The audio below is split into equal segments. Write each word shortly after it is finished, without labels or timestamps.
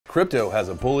Crypto has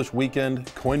a bullish weekend,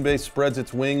 Coinbase spreads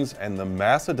its wings, and the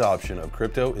mass adoption of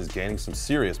crypto is gaining some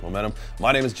serious momentum.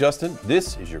 My name is Justin.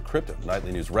 This is your Crypto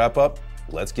Nightly News Wrap-Up.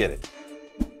 Let's get it.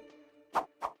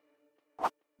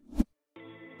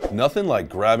 Nothing like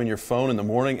grabbing your phone in the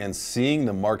morning and seeing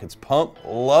the markets pump.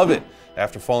 Love it.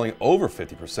 After falling over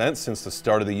 50% since the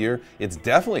start of the year, it's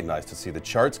definitely nice to see the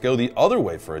charts go the other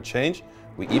way for a change.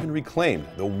 We even reclaimed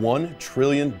the $1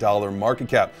 trillion market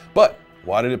cap. But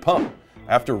why did it pump?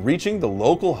 After reaching the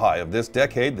local high of this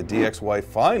decade, the DXY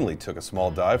finally took a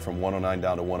small dive from 109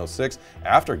 down to 106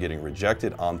 after getting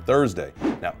rejected on Thursday.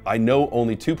 Now, I know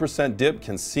only 2% dip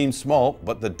can seem small,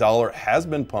 but the dollar has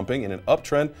been pumping in an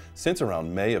uptrend since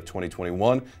around May of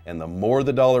 2021, and the more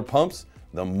the dollar pumps,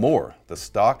 the more the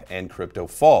stock and crypto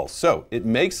falls. So it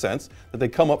makes sense that they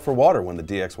come up for water when the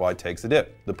DXY takes a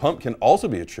dip. The pump can also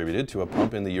be attributed to a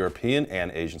pump in the European and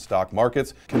Asian stock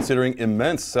markets, considering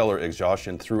immense seller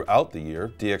exhaustion throughout the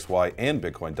year, DXY and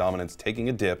Bitcoin dominance taking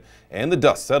a dip, and the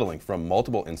dust settling from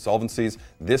multiple insolvencies.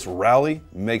 This rally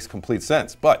makes complete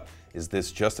sense. But is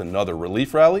this just another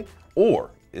relief rally,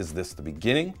 or is this the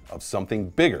beginning of something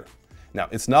bigger? Now,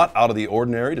 it's not out of the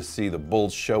ordinary to see the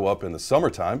bulls show up in the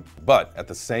summertime, but at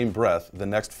the same breath, the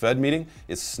next Fed meeting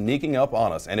is sneaking up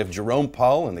on us. And if Jerome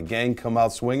Powell and the gang come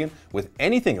out swinging with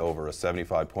anything over a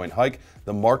 75-point hike,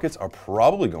 the markets are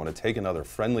probably going to take another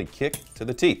friendly kick to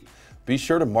the teeth. Be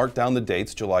sure to mark down the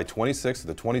dates July 26th to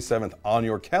the 27th on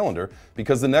your calendar,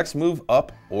 because the next move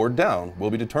up or down will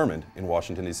be determined in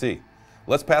Washington, D.C.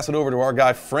 Let's pass it over to our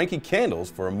guy Frankie Candles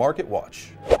for a market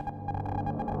watch.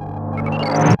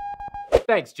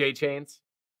 Thanks, J-Chains.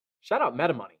 Shout out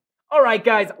MetaMoney. All right,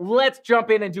 guys, let's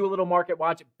jump in and do a little market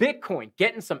watch. Bitcoin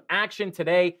getting some action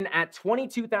today at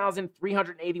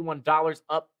 $22,381,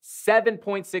 up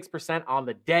 7.6% on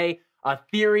the day.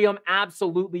 Ethereum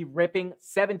absolutely ripping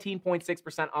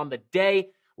 17.6% on the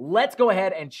day. Let's go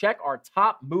ahead and check our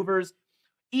top movers.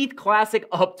 ETH Classic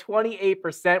up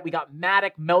 28%. We got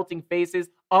Matic melting faces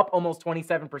up almost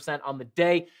 27% on the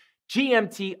day.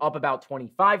 GMT up about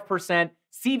 25%,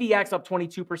 CVX up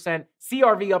 22%,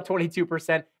 CRV up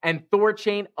 22%, and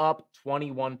Thorchain up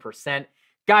 21%.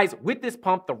 Guys, with this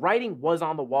pump, the writing was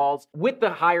on the walls. With the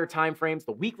higher time frames,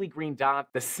 the weekly green dot,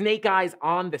 the snake eyes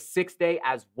on the 6-day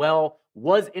as well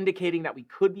was indicating that we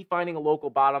could be finding a local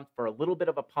bottom for a little bit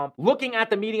of a pump. Looking at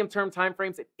the medium-term time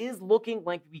frames, it is looking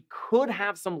like we could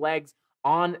have some legs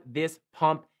on this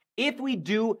pump. If we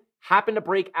do happen to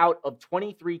break out of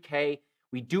 23K,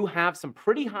 we do have some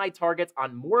pretty high targets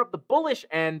on more of the bullish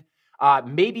end.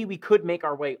 Maybe we could make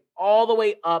our way all the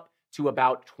way up to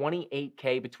about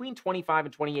 28K. Between 25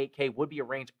 and 28K would be a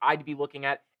range I'd be looking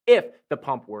at if the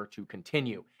pump were to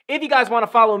continue. If you guys want to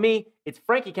follow me, it's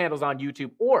Frankie Candles on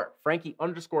YouTube or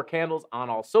Frankie_Candles on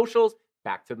all socials.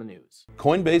 Back to the news.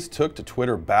 Coinbase took to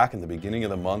Twitter back in the beginning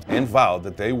of the month and vowed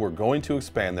that they were going to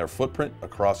expand their footprint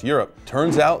across Europe.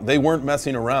 Turns out they weren't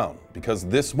messing around, because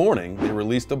this morning they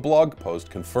released a blog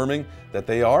post confirming that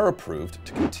they are approved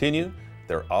to continue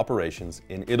their operations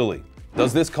in Italy.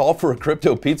 Does this call for a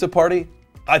crypto pizza party?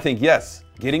 I think yes.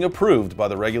 Getting approved by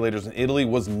the regulators in Italy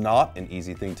was not an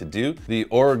easy thing to do. The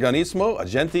Organismo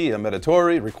Agenti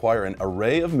Mediatori require an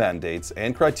array of mandates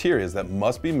and criteria that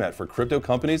must be met for crypto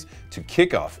companies to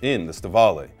kick off in the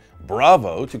Stivale.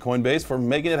 Bravo to Coinbase for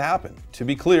making it happen. To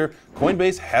be clear,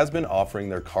 Coinbase has been offering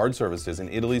their card services in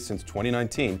Italy since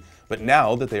 2019, but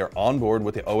now that they are on board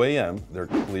with the OAM, they're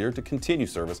clear to continue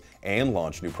service and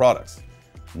launch new products.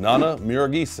 Nana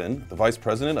Muragisen, the vice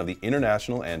president of the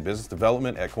international and business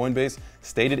development at Coinbase,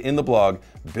 stated in the blog,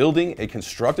 "Building a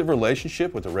constructive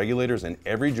relationship with the regulators in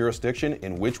every jurisdiction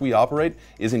in which we operate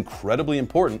is incredibly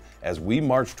important as we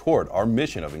march toward our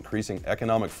mission of increasing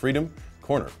economic freedom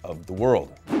corner of the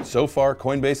world." So far,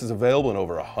 Coinbase is available in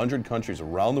over 100 countries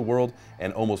around the world,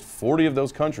 and almost 40 of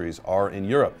those countries are in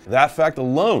Europe. That fact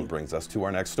alone brings us to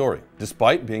our next story.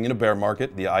 Despite being in a bear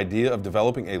market, the idea of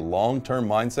developing a long-term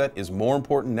mindset is more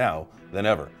important now than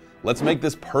ever. Let's make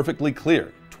this perfectly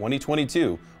clear.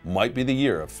 2022 might be the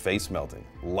year of face melting,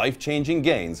 life-changing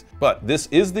gains, but this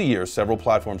is the year several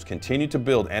platforms continue to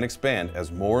build and expand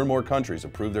as more and more countries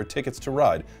approve their tickets to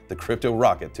ride the crypto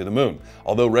rocket to the moon.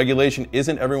 Although regulation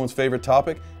isn't everyone's favorite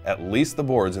topic, at least the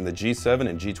boards in the G7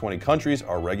 and G20 countries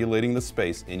are regulating the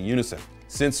space in unison.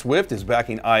 Since Swift is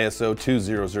backing ISO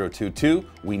 20022,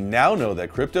 we now know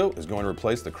that crypto is going to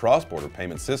replace the cross-border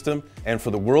payment system, and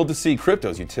for the world to see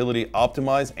crypto's utility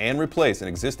optimize and replace an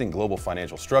existing global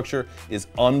financial structure is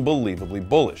unbelievably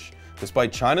bullish.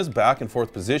 Despite China's back and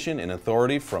forth position, an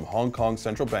authority from Hong Kong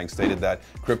Central Bank stated that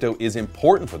crypto is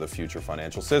important for the future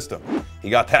financial system. He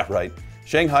got that right.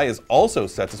 Shanghai is also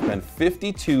set to spend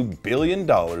 $52 billion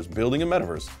building a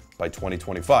metaverse by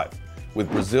 2025.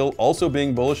 With Brazil also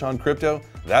being bullish on crypto,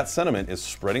 that sentiment is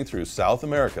spreading through South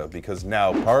America because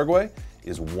now Paraguay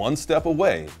is one step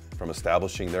away from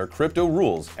establishing their crypto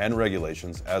rules and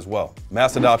regulations as well.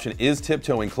 Mass adoption is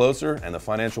tiptoeing closer, and the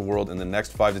financial world in the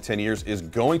next 5 to 10 years is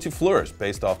going to flourish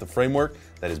based off the framework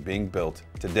that is being built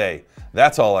today.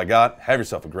 That's all I got. Have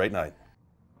yourself a great night.